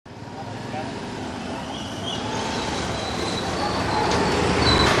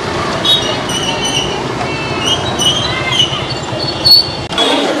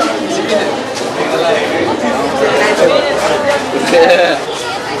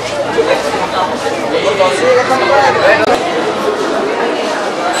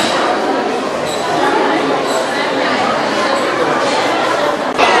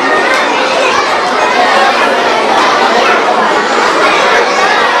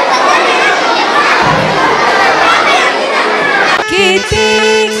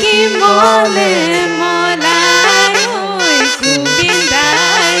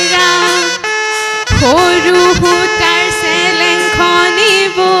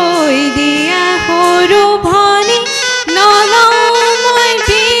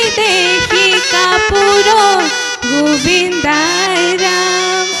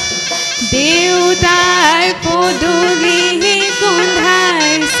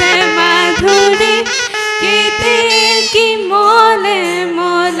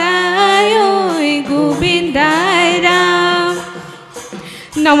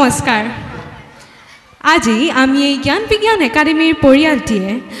নমস্কাৰ আজি আমি এই জ্ঞান বিজ্ঞান একাডেমীৰ পৰিয়ালটিয়ে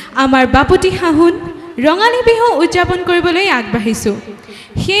আমাৰ বাপুতি সাহোন ৰঙালী বিহু উদযাপন কৰিবলৈ আগবাঢ়িছো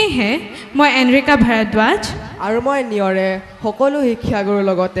সেয়েহে মই এনৰিকা ভাৰদ্বাজ আৰু মই নিয়ৰে সকলো শিক্ষাগুৰুৰ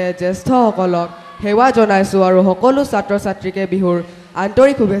লগতে জ্যেষ্ঠসকলক সেৱা জনাইছো আৰু সকলো ছাত্ৰ ছাত্ৰীকে বিহুৰ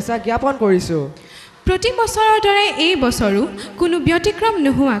আন্তৰিক শুভেচ্ছা জ্ঞাপন কৰিছো প্ৰতি বছৰৰ দৰে এই বছৰো কোনো ব্যতিক্ৰম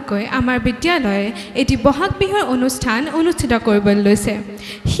নোহোৱাকৈ আমাৰ বিদ্যালয়ে এটি বহাগ বিহুৰ অনুষ্ঠান অনুষ্ঠিত কৰিবলৈ লৈছে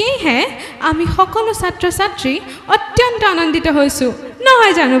সেয়েহে আমি সকলো ছাত্ৰ ছাত্ৰী অত্যন্ত আনন্দিত হৈছো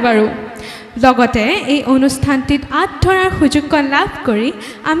নহয় জানো বাৰু লগতে এই অনুষ্ঠানটিত আঁত ধৰাৰ সুযোগ লাভ কৰি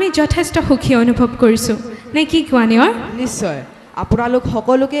আমি যথেষ্ট সুখী অনুভৱ কৰিছো নে কি কোৱা নিয়ৰ নিশ্চয় আপোনালোক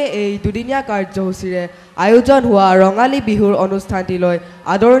সকলোকে এই দুদিনীয়া কাৰ্যসূচীৰে আয়োজন হোৱা ৰঙালী বিহুৰ অনুষ্ঠানটিলৈ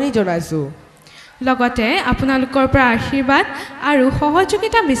আদৰণি জনাইছো লগতে আপোনালোকৰ পৰা আশীৰ্বাদ আৰু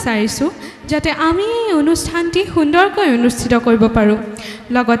সহযোগিতা বিচাৰিছো যাতে আমি এই অনুষ্ঠানটি সুন্দৰকৈ অনুষ্ঠিত কৰিব পাৰোঁ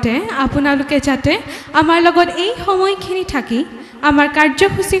লগতে আপোনালোকে যাতে আমাৰ লগত এই সময়খিনি থাকি আমাৰ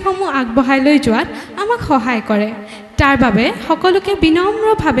কাৰ্যসূচীসমূহ আগবঢ়াই লৈ যোৱাত আমাক সহায় কৰে তাৰ বাবে সকলোকে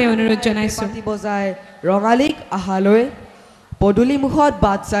বিনম্ৰভাৱে অনুৰোধ জনাইছো বজাই ৰঙালীক আহালৈ পদূলিমুখত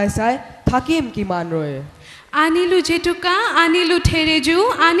বাট চাই চাই থাকিম কিমান ৰৈ আনিলো জেতুকা আনিলো থেৰেজু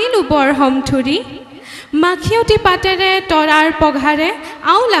আনিলো বৰহম থুৰি মাখিয়তী পাতেৰে তৰাৰ পঘাৰে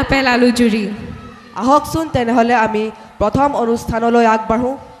আউলা পেলালো জুৰি আহকচোন তেনেহ'লে আমি প্ৰথম অনুষ্ঠানলৈ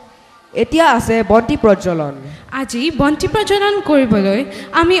আগবাঢ়ো এতিয়া আছে বন্তি প্ৰজ্বলন আজি বন্তি প্ৰজ্বলন কৰিবলৈ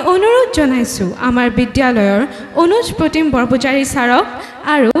আমি অনুৰোধ জনাইছো আমাৰ বিদ্যালয়ৰ অনুজ প্ৰতিম বৰপূজাৰী ছাৰক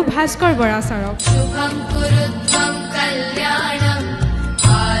আৰু ভাস্কৰ বৰা ছাৰক শুভম কুৰুত্তম কল্যাণম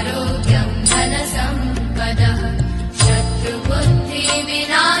আৰোগ্যম ধন সম্পদঃ শত্ৰু বুদ্ধি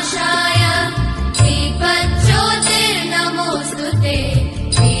বিনাশায় দীপজ্যোতির্নমোস্তুতে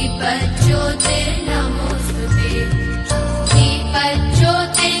দীপজ্যোতির্নমোস্তুতে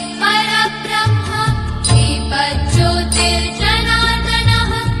दीपज्योतिः परब्रह्म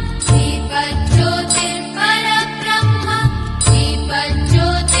दीपज्योतिर्जनार्दनः दीपज्योतिर्परब्रह्म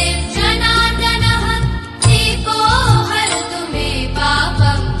दीपज्योतिर्जनार्दनः दीपो हरतु मे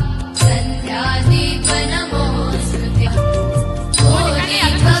पापं सन्ध्यादीपनमोऽस्तुते ओ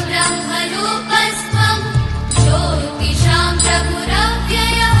दीपब्रह्मरूपस्त्वं ज्योतिषां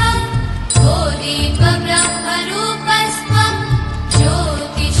प्रभुरव्ययः ओ दीपब्रह्मरूपस्त्वं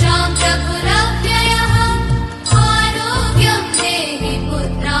ज्योतिषां प्रभुरव्ययः आरोग्यं देहि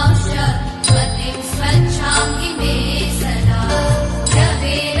पुत्रांश्च मतिं स्वच्छामि मे सदा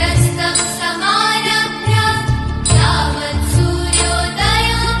रवेरस्तं समारभ्य यावत्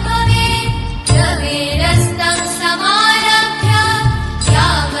सूर्योदयो भवेत् रवेरस्तं समारभ्य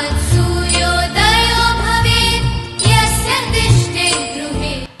यावत् सूर्योदयो भवेत् यस्य तिष्ठे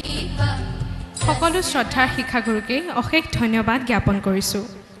गृहे दीपः সকলো শ্ৰদ্ধাৰ শিক্ষাগুৰুকে অশেষ ধন্যবাদ জ্ঞাপন কৰিছোঁ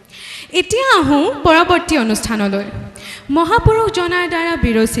এতিয়া আহোঁ পৰৱৰ্তী অনুষ্ঠানলৈ মহাপুৰুষ জনাৰ দ্বাৰা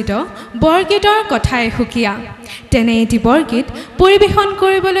বিৰচিত বৰগীতৰ কথাই সুকীয়া তেনে এটি বৰগীত পৰিৱেশন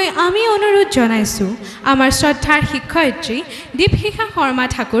কৰিবলৈ আমি অনুৰোধ জনাইছোঁ আমাৰ শ্ৰদ্ধাৰ শিক্ষয়িত্ৰী দীপশিখা শৰ্মা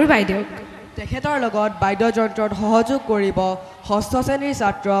ঠাকুৰ বাইদেউক তেখেতৰ লগত বাদ্যযন্ত্ৰত সহযোগ কৰিব ষষ্ঠ শ্ৰেণীৰ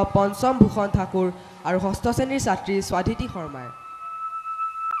ছাত্ৰ পঞ্চম ভূষণ ঠাকুৰ আৰু ষষ্ঠ শ্ৰেণীৰ ছাত্ৰী স্বাধিতি শৰ্মাই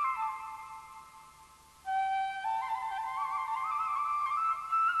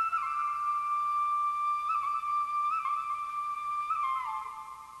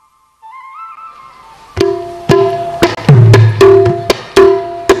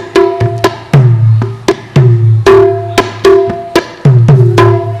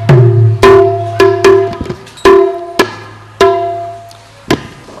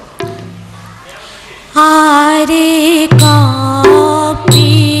Ah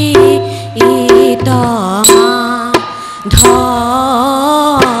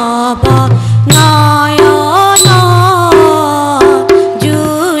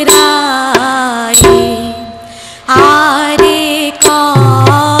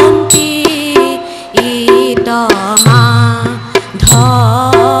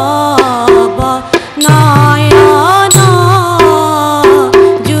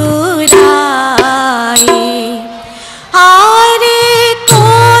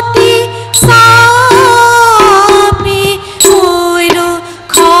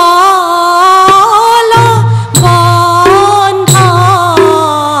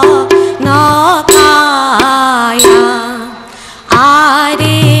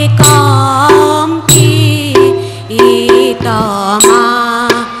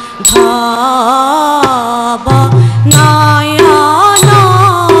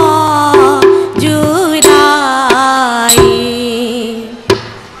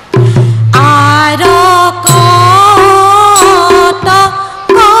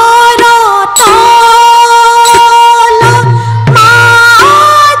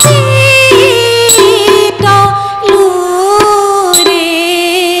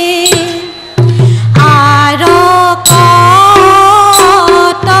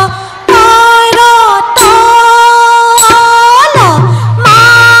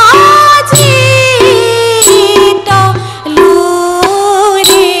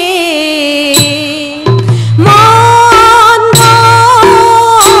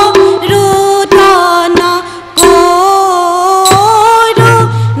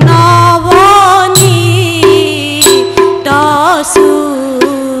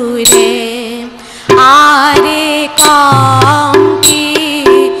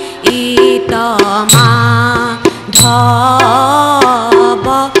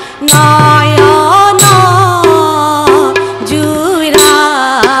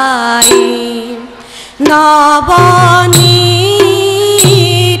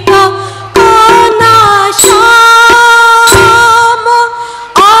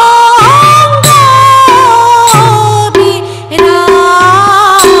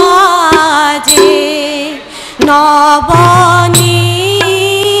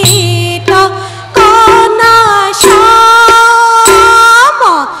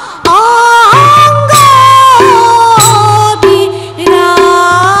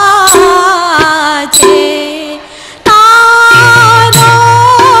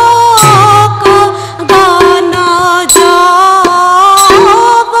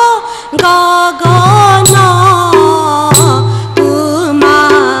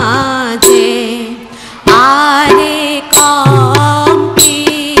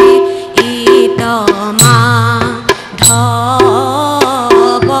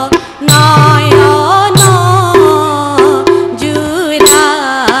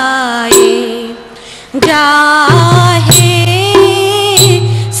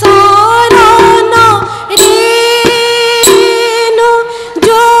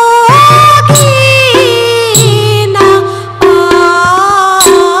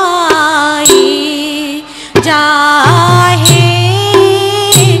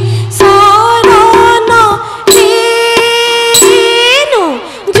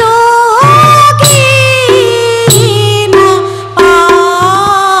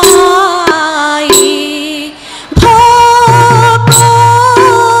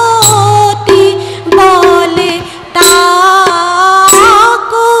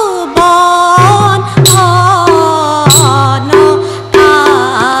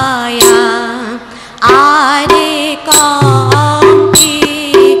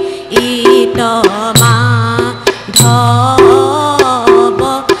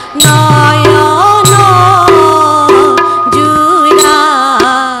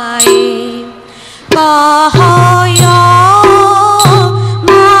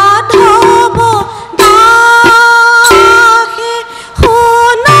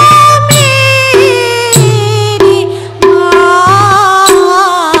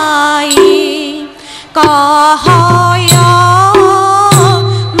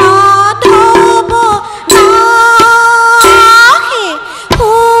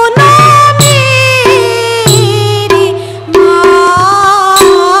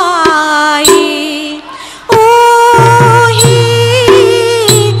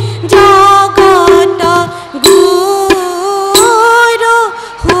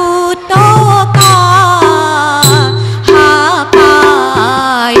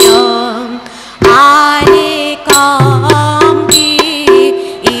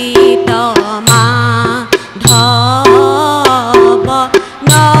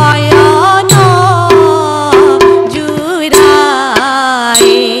নয়ন জুৰাই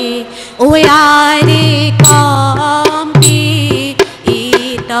ওয়াৰে কম্পি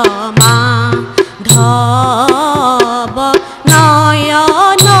ইতমা ধব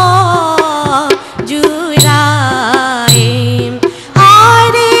নয়ন জুৰাই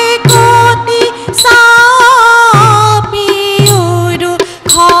আৰে কোটি সাপিউৰু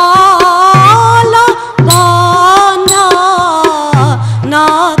খল বন্ধ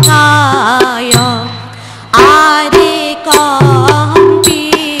নকায় আৰে কম্পি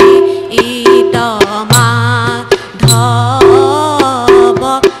ইতমা ধব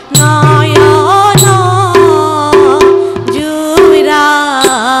নয়ন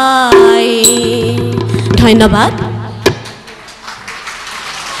জুৰাই ধন্যবাদ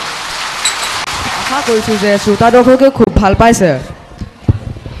আশা কৰিছোঁ যে শ্ৰোতা দৰ্শকে খুব ভাল পাইছে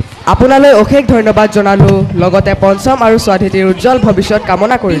আপোনালৈ অশেষ ধন্যবাদ জনালোঁ লগতে পঞ্চম আৰু স্বাধীতিৰ উজ্জ্বল ভৱিষ্যত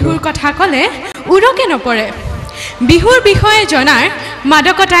কামনা কৰিলোঁ বিহুৰ কথা ক'লে উৰকে নপৰে বিহুৰ বিষয়ে জনাৰ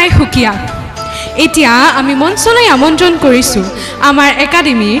মাদকতাই সুকীয়া এতিয়া আমি মঞ্চলৈ আমন্ত্ৰণ কৰিছোঁ আমাৰ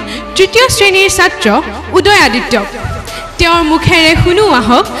একাডেমীৰ তৃতীয় শ্ৰেণীৰ ছাত্ৰ উদয় আদিত্যক তেওঁৰ মুখেৰে শুনো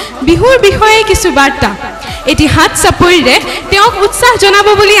আহক বিহুৰ বিষয়ে কিছু বাৰ্তা এটি হাত চাপৰিৰে তেওঁক উৎসাহ জনাব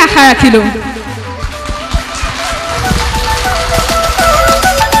বুলি আশা ৰাখিলোঁ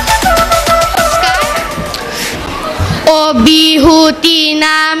ও বিহুতি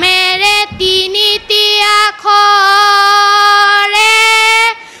নামেৰে তিনিটি আখৰে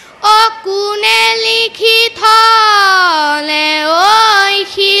ও কোনে লিখি থলে ঐ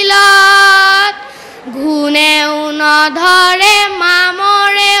শিলত ঘূণেও নধৰে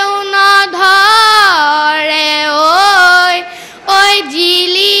মামৰেও নধৰে ঐ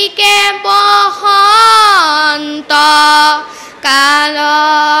জিলিকে বসন্ত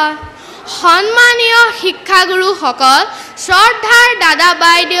কালত সন্মানীয় শিক্ষাগুৰুসকল শ্ৰদ্ধাৰ দাদা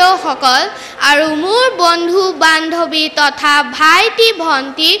বাইদেউসকল আৰু মোৰ বন্ধু বান্ধৱী তথা ভাইটি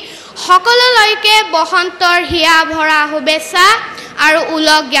ভণ্টি সকলোলৈকে বসন্তৰ হিয়া ভৰা শুভেচ্ছা আৰু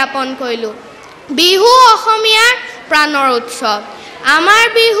উলগ জ্ঞাপন কৰিলোঁ বিহু অসমীয়াৰ প্ৰাণৰ উৎসৱ আমাৰ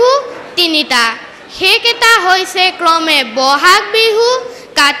বিহু তিনিটা সেইকেইটা হৈছে ক্ৰমে বহাগ বিহু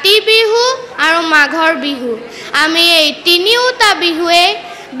কাতি বিহু আৰু মাঘৰ বিহু আমি এই তিনিওটা বিহুৱে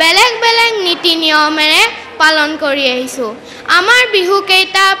বেলেগ বেলেগ নীতি নিয়মেৰে পালন কৰি আহিছোঁ আমাৰ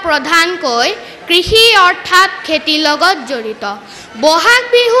বিহুকেইটা প্ৰধানকৈ কৃষি অৰ্থাৎ খেতিৰ লগত জড়িত বহাগ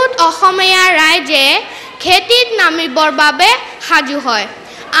বিহুত অসমীয়া ৰাইজে খেতিত নামিবৰ বাবে সাজু হয়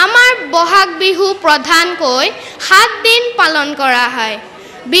আমাৰ বহাগ বিহু প্ৰধানকৈ 7 দিন পালন কৰা হয়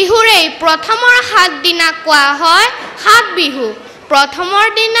বিহুৰ এই প্ৰথমৰ 7 দিনা কোৱা হয় 7 বিহু প্ৰথমৰ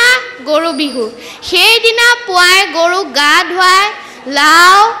দিনা গৰু বিহু সেই দিনা পুৱাই গৰুক গা ধুৱাই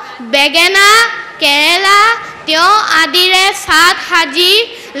লাও বেগেনা কেৰেলা তিয়ঁহ আদিৰে চাট সাজি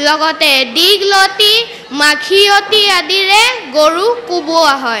লগতে দীঘলতি মাখিয়তি আদিৰে গৰু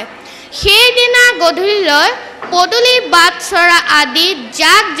কোবোৱা হয় সেইদিনা গধূলিলৈ পদূলি বাট চৰা আদি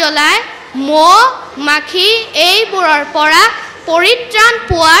জাক জ্বলাই মহ মাখি এইবোৰৰ পৰা পৰিত্ৰাণ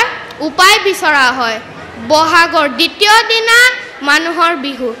পোৱাৰ উপায় বিচৰা হয় বহাগৰ দ্বিতীয় দিনা মানুহৰ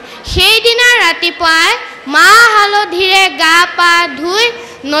বিহু সেইদিনা ৰাতিপুৱাই মাহ হালধিৰে গা পা ধুই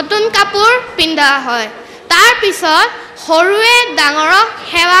নতুন কাপোৰ পিন্ধা হয় তাৰ পিছত সৰুৱে ডাঙৰক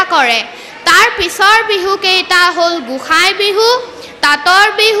সেৱা কৰে তাৰ পিছৰ বিহু কেইটা হ'ল গোসাই বিহু তাঁতৰ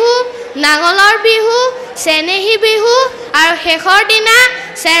বিহু নাঙলৰ বিহু চেনেহী বিহু আৰু শেষৰ দিনা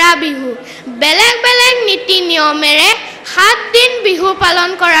চেৰা বিহু বেলেগ বেলেগ নীতি নিয়মেৰে 7 দিন বিহু পালন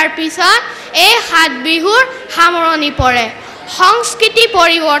কৰাৰ পিছত এই 7 বিহুৰ সামৰণি পৰে সংস্কৃতি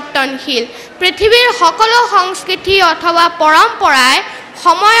পৰিৱৰ্তনশীল পৃথিৱীৰ সকলো সংস্কৃতি অথবা পৰম্পৰাই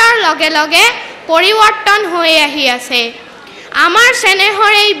সময়ৰ লগে লগে পৰিৱৰ্তন হৈ আহি আছে আমাৰ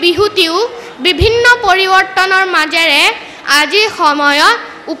চেনেহৰ এই বিহুটিও বিভিন্ন পৰিৱৰ্তনৰ মাজেৰে আজি সময়ত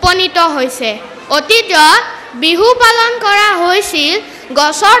উপনীত হৈছে অতীতত বিহু পালন কৰা হৈছিল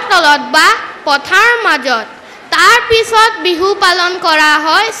গছৰ তলত বা পথাৰৰ মাজত তাৰ পিছত বিহু পালন কৰা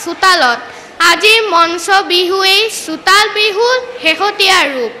হয় চোতালত আজি মঞ্চ বিহুৱেই চোতাল বিহুৰ শেহতীয়া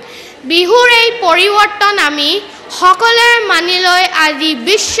ৰূপ বিহুৰ এই পৰিৱৰ্তন আমি সকলোৱে মানি লৈ আজি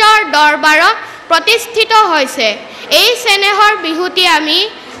বিশ্বৰ দৰবাৰত প্ৰতিষ্ঠিত হৈছে এই চেনেহৰ বিহুটি আমি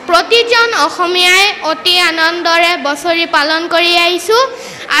প্ৰতিজন অসমীয়াই অতি আনন্দৰে বছৰি পালন কৰি আহিছোঁ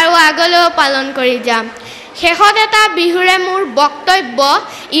আৰু আগলৈও পালন কৰি যাম শেষত এটা বিহুৰে মোৰ বক্তব্য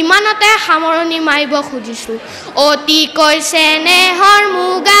ইমানতে সামৰণি মাৰিব খুজিছোঁ অতিকৈ চেনেহৰ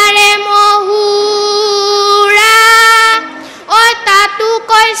মুগাৰে মহুৰা ঐ তাতো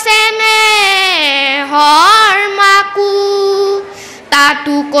কৈছে নেহৰ মাকো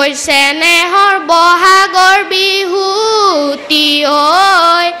তাতো কৈছে নেহৰ বহাগৰ বিহুটি ঐ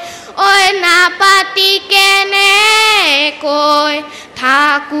জীয়াকৈ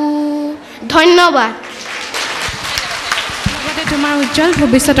থাকো ধন্যবাদ লগতে তোমাৰ উজ্জ্বল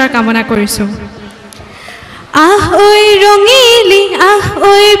ভৱিষ্যতৰ কামনা কৰিছোঁ আহ ঐ ৰঙিলি আহ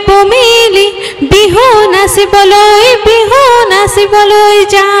ঐ পমিলি বিহু নাচিবলৈ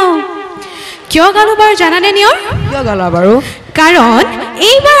যাওঁ কিয় গালো বাৰু জানানে নিয়ৰ কিয় গালা বাৰু কাৰণ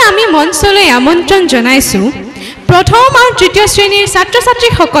এইবাৰ আমি মঞ্চলৈ আমন্ত্ৰণ জনাইছোঁ প্ৰথম আৰু তৃতীয় শ্ৰেণীৰ ছাত্ৰ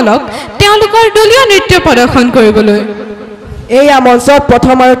ছাত্ৰীসকলক তেওঁলোকৰ দলীয় নৃত্য প্ৰদৰ্শন কৰিবলৈ এইয়া মঞ্চত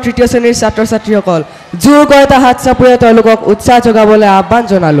প্ৰথম আৰু তৃতীয় শ্ৰেণীৰ ছাত্ৰ ছাত্ৰীসকল জোৰকৈ এটা হাত চাপৰিয়াই তেওঁলোকক উৎসাহ যোগাবলৈ আহ্বান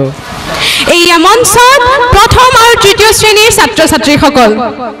জনালোঁ এইয়া মঞ্চত প্ৰথম আৰু তৃতীয় শ্ৰেণীৰ ছাত্ৰ ছাত্ৰীসকল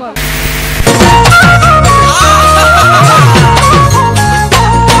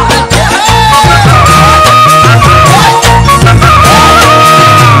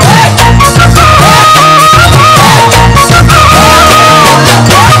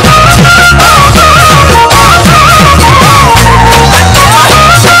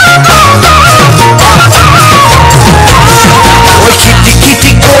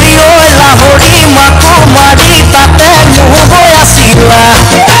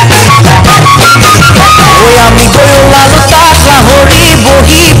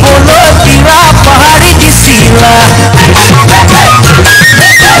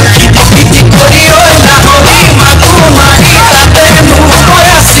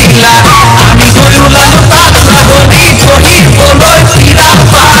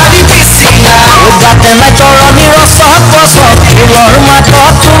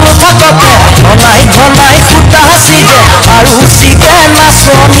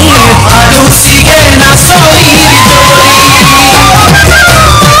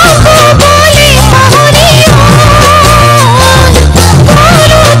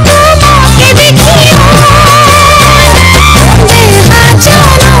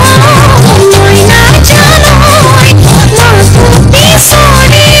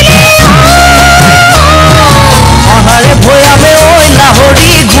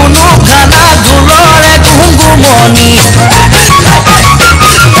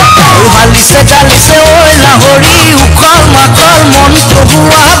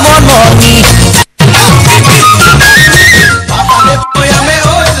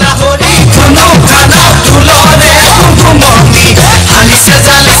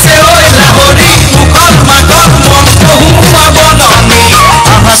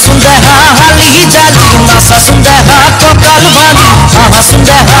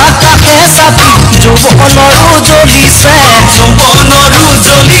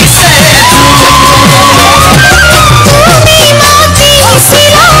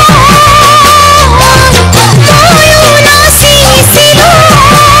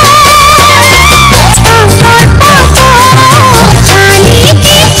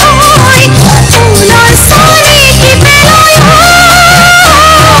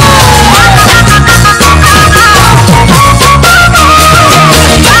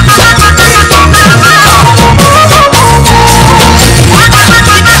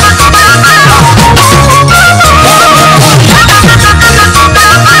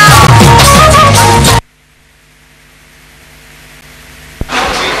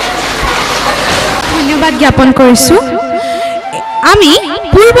জ্ঞাপন কৰিছোঁ আমি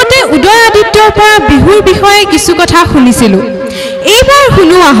পূৰ্বতে উদয় আদিত্যৰ পৰা বিহুৰ বিষয়ে কিছু কথা শুনিছিলোঁ এইবাৰ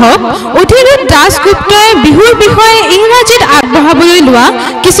শুনো আহক অধিৰুত দাসগুপ্তই বিহুৰ বিষয়ে ইংৰাজীত আগবঢ়াবলৈ লোৱা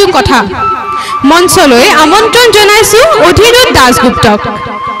কিছু কথা মঞ্চলৈ আমন্ত্ৰণ জনাইছোঁ অধিৰুত দাসগুপ্তক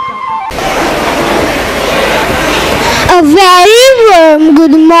A very warm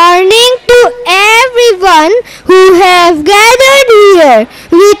good morning to everyone who have gathered here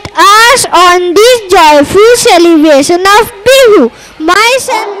with us on this joyful celebration of BIHU,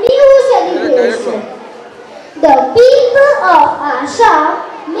 BIHU celebration. The people of Assam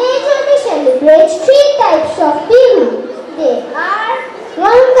majorly celebrate three types of BIHU. They are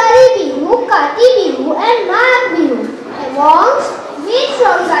Rongari BIHU, Kati BIHU and Magh BIHU. Amongst which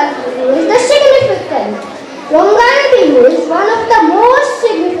Rongari BIHU is the significant? Rongari BIHU is one of the most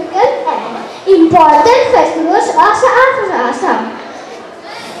significant and important festivals of Assam.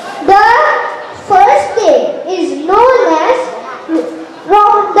 The first day is known as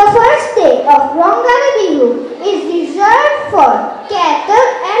the first day of Rongari BIHU is reserved for cattle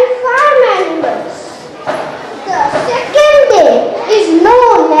and farm animals. The second day is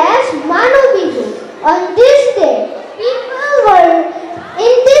known as Manu BIHU. On this day,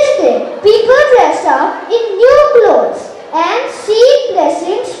 people dress up in new clothes and seek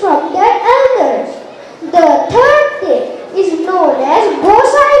blessings from their elders. The third day is known as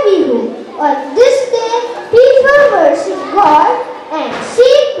Gosai BIHU. On this day, people wear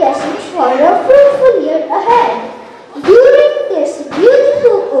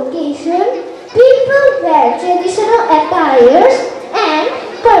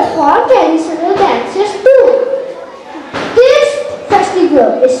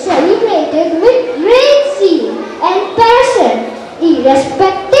year is celebrated with great zeal and passion,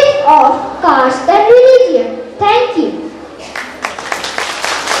 irrespective of caste and religion. Thank you.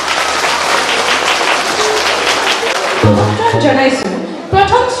 জনাইছো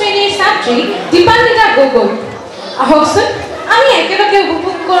প্ৰথম শ্ৰেণীৰ ছাত্ৰী দীপান্বিতা গগৈ আহকচোন আমি একেলগে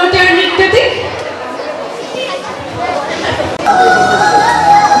উপভোগ কৰোঁ তেওঁৰ নৃত্যটি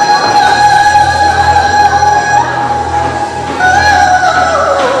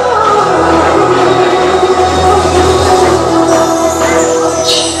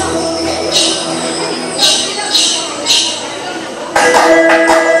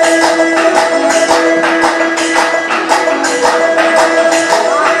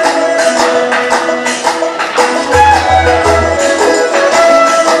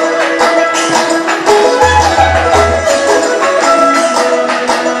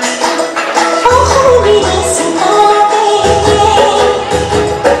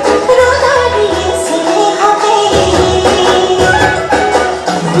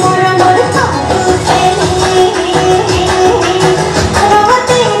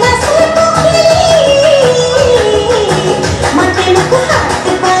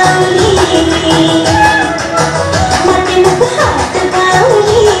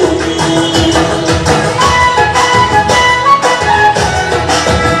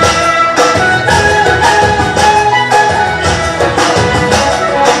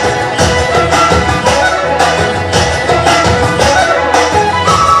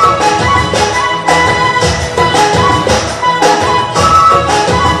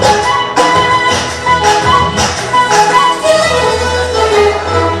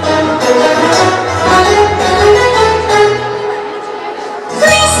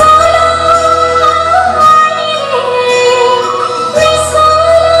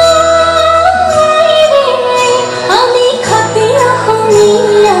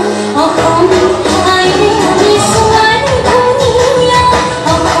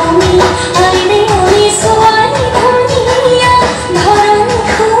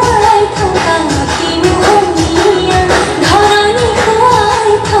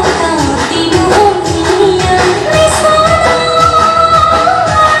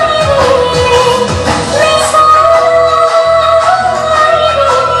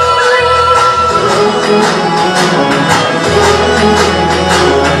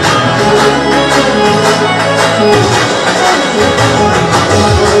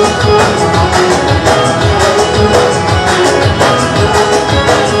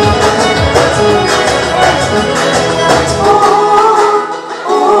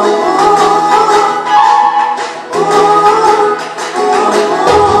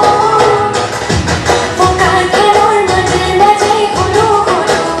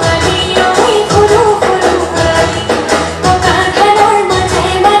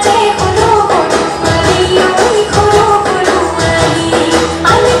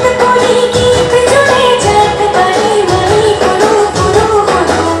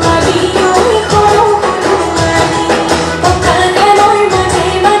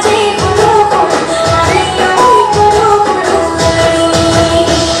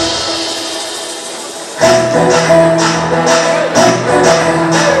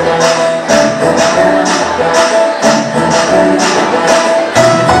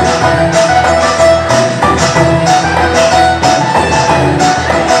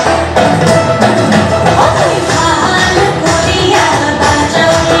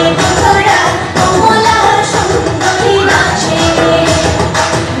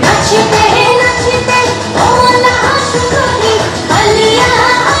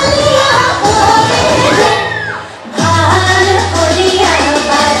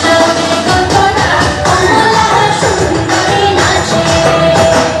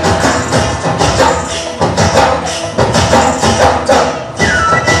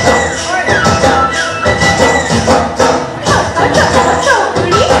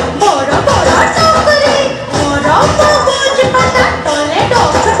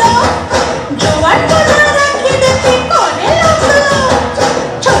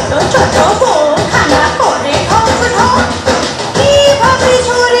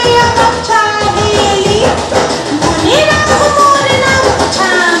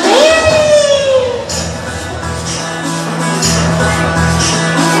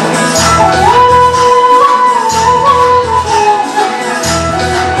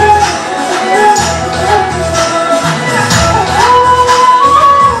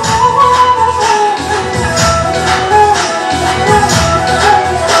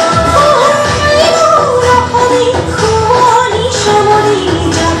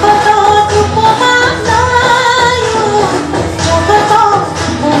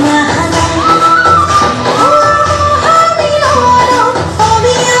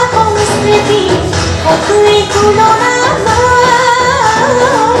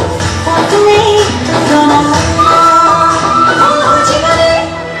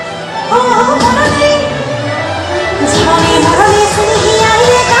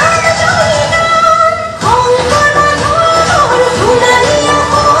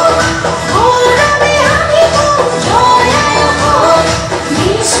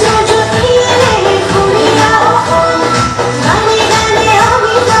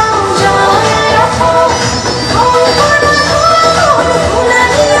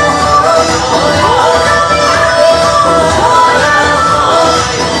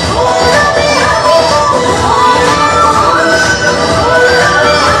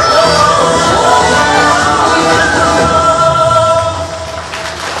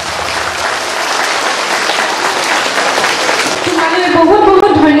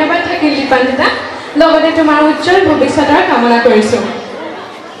নিৰ্বাণিতা লগতে তোমাৰ উজ্জ্বল ভৱিষ্যতৰ কামনা কৰিছোঁ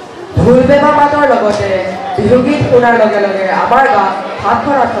ঢোল বেমাৰ মাতৰ লগতে বিহুগীত শুনাৰ লগে লগে আমাৰ গাত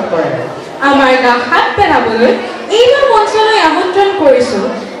হাতখন আৰ্থন কৰে আমাৰ গা হাত পেলাবলৈ এইবাৰ মঞ্চলৈ আমন্ত্ৰণ কৰিছোঁ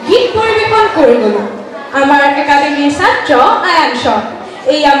গীত পৰিৱেশন কৰিবলৈ আমাৰ একাডেমীৰ ছাত্ৰ আয়াঞ্চক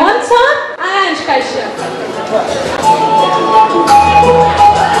এয়া মঞ্চত আয়াঞ্চ কাশ্যপ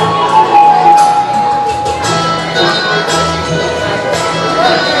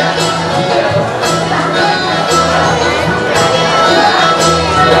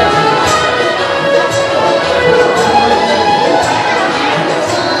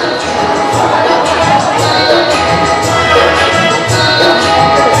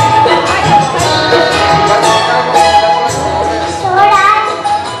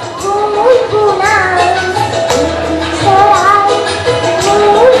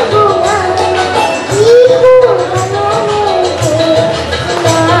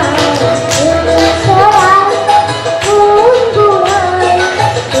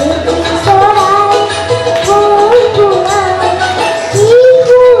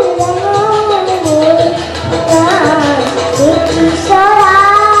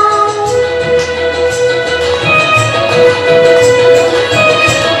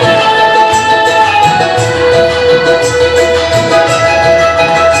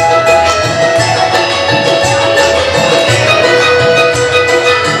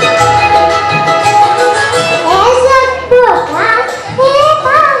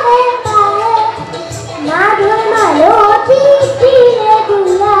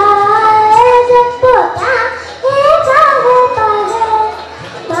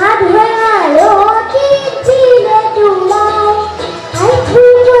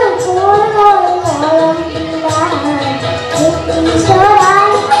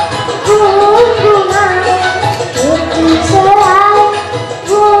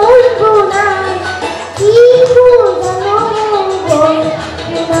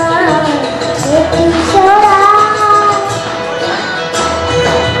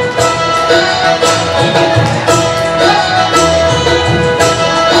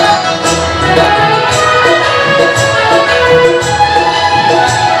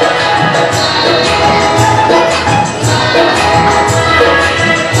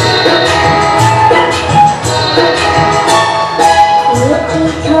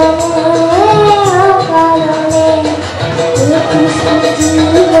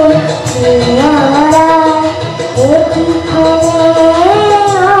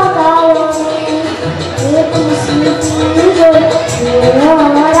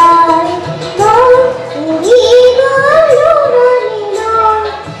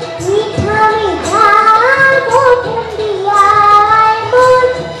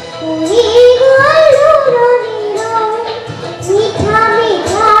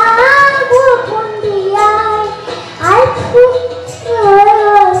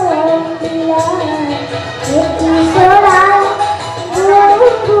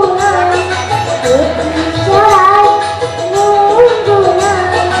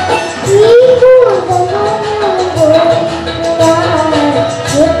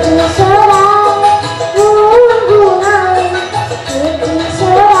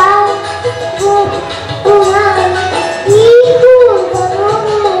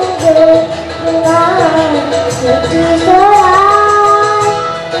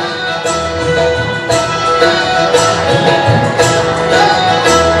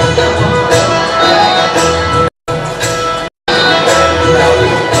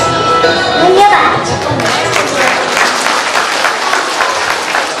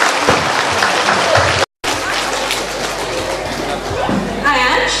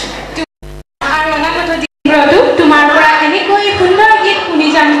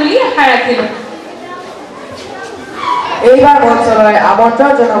এইবাৰ মঞ্চলৈ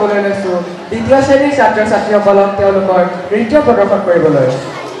আমন্ত্ৰণ জনাবলৈ লৈছোঁ দ্বিতীয় শ্ৰেণীৰ ছাত্ৰ ছাত্ৰীসকলক তেওঁলোকৰ নৃত্য প্ৰদৰ্শন কৰিবলৈ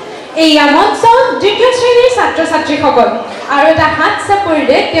এয়া মঞ্চ দ্বিতীয় শ্ৰেণীৰ ছাত্ৰ ছাত্ৰীসকল আৰু এটা হাত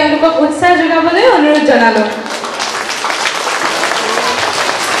চাপৰিৰে তেওঁলোকক উৎসাহ যোগাবলৈ অনুৰোধ জনালোঁ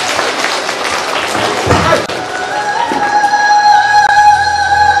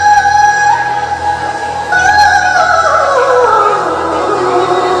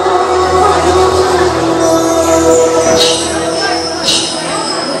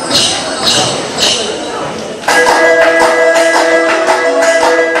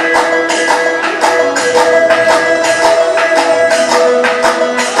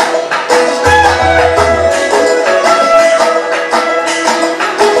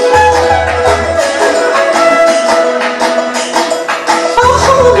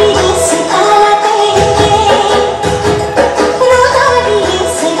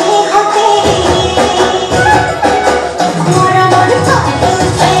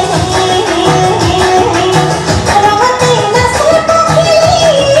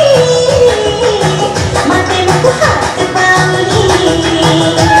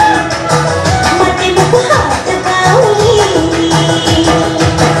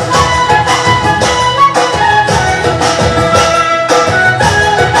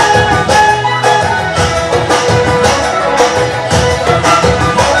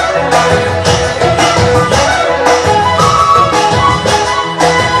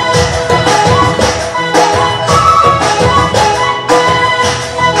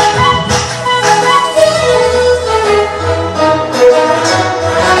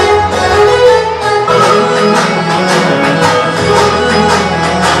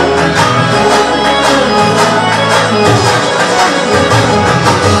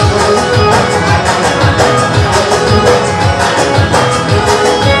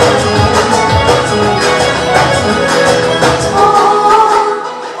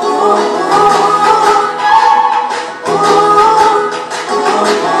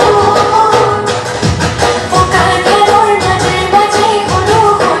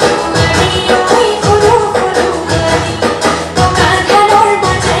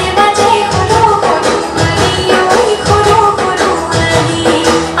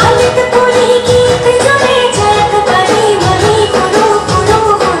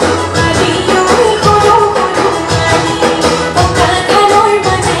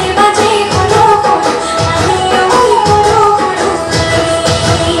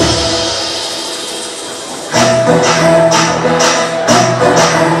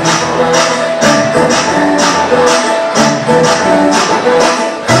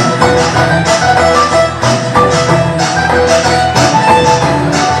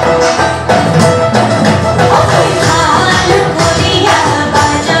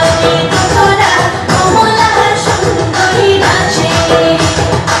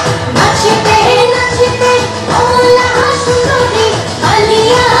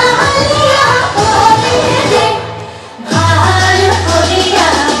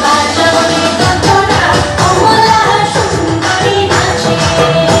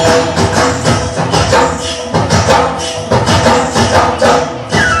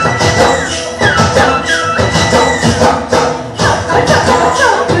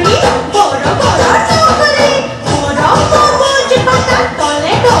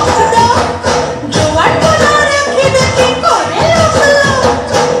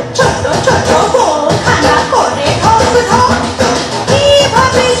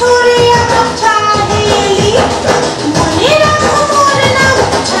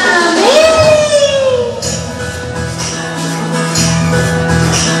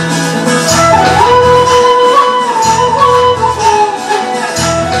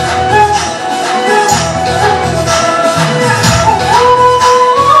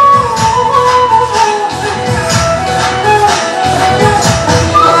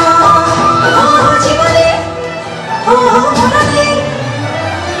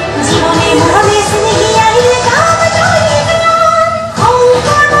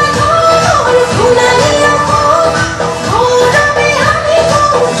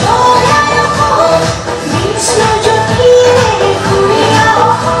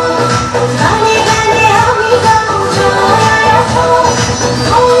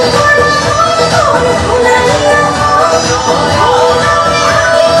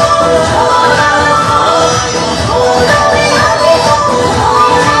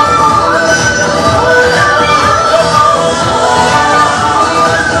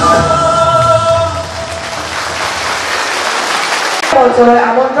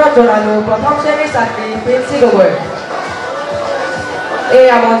জনালোঁ প্ৰথম শ্ৰেণীৰ ছাত্ৰী প্ৰিন্সি গগৈ এই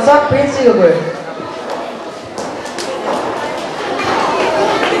মঞ্চত প্ৰিন্সি গগৈ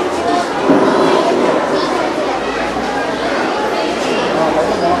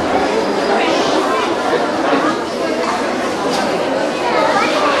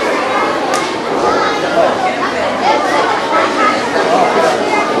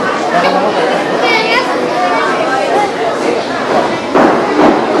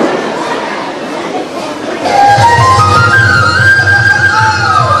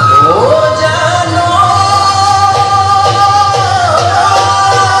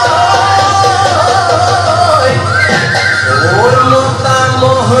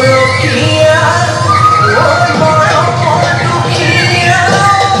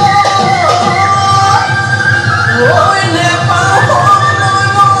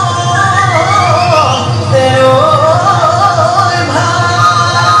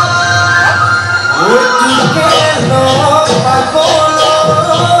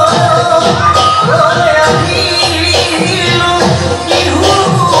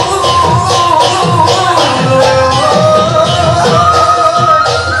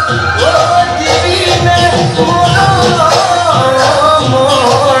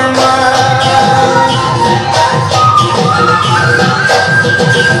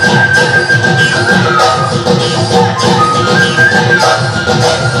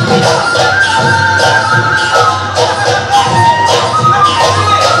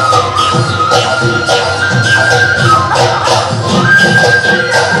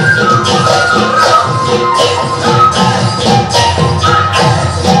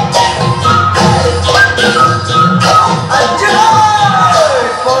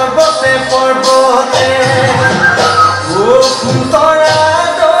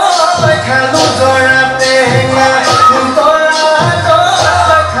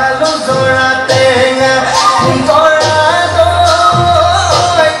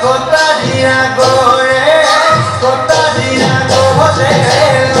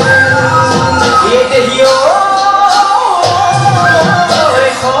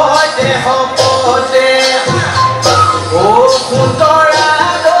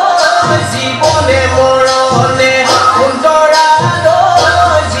জীৱ